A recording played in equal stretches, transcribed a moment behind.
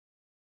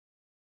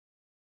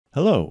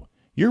Hello,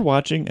 you're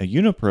watching a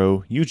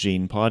Unipro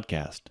UGENE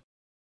podcast.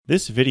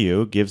 This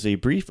video gives a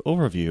brief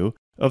overview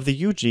of the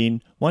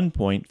UGENE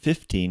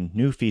 1.15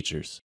 new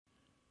features.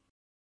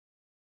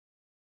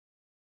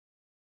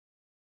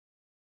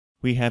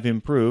 We have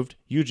improved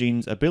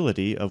UGENE's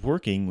ability of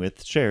working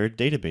with shared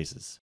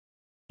databases.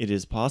 It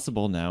is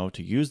possible now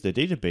to use the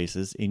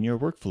databases in your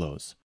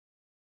workflows.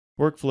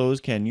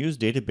 Workflows can use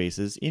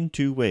databases in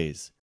two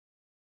ways: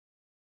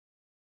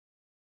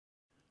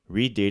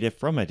 read data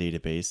from a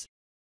database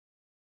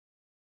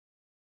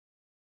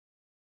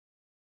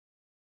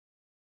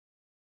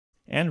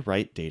and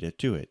write data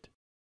to it.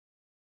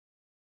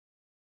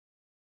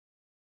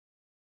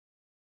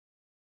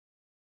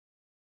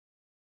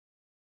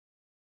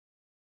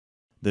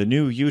 The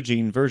new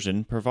UGENE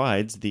version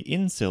provides the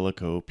in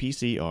silico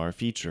PCR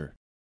feature.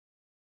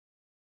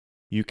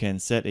 You can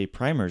set a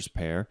primers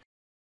pair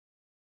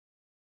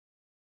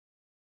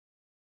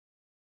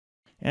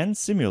and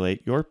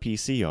simulate your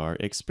PCR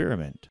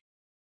experiment.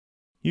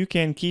 You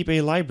can keep a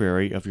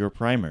library of your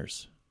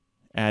primers.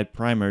 Add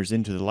primers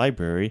into the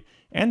library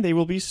and they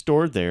will be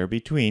stored there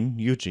between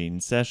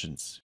UGENE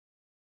sessions.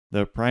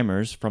 The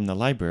primers from the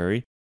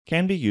library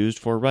can be used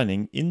for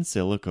running in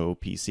silico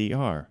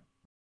PCR.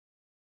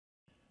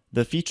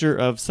 The feature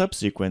of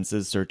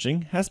subsequences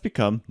searching has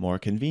become more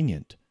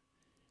convenient.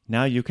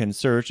 Now you can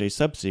search a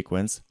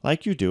subsequence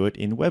like you do it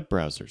in web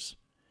browsers.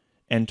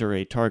 Enter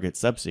a target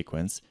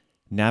subsequence,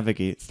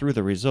 navigate through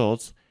the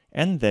results,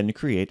 and then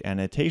create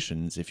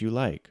annotations if you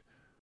like.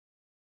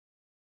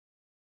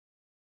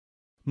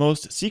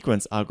 Most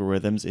sequence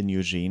algorithms in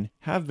UGENE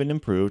have been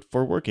improved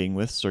for working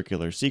with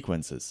circular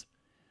sequences.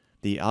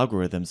 The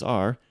algorithms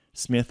are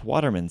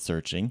Smith-Waterman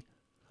searching,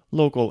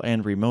 local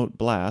and remote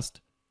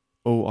BLAST,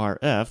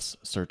 ORFs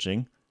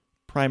searching,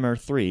 Primer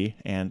 3,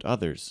 and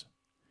others.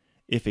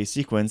 If a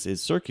sequence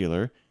is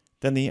circular,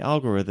 then the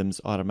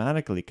algorithms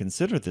automatically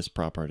consider this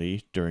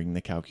property during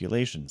the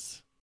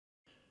calculations.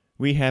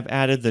 We have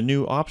added the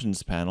new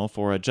options panel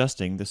for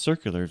adjusting the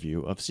circular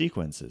view of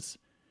sequences.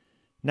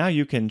 Now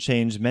you can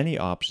change many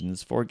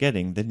options for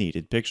getting the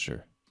needed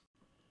picture.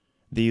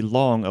 The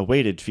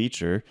long-awaited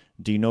feature,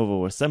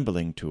 Denovo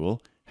assembling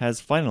tool,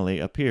 has finally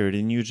appeared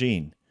in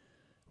UGENE.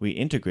 We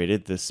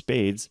integrated the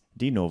Spades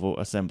Denovo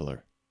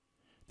assembler.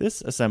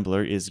 This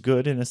assembler is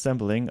good in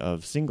assembling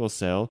of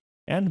single-cell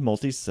and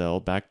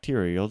multi-cell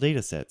bacterial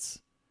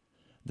datasets.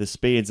 The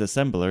Spades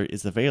assembler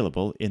is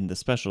available in the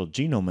special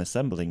genome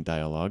assembling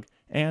dialog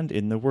and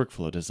in the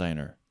Workflow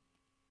Designer.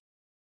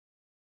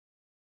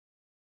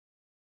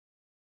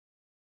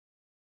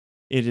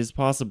 It is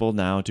possible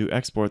now to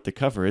export the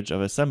coverage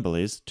of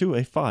assemblies to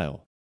a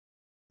file.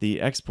 The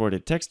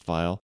exported text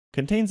file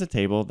contains a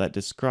table that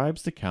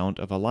describes the count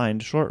of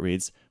aligned short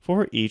reads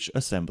for each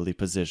assembly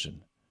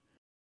position.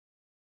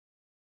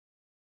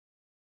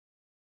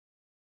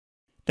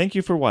 Thank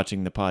you for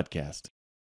watching the podcast.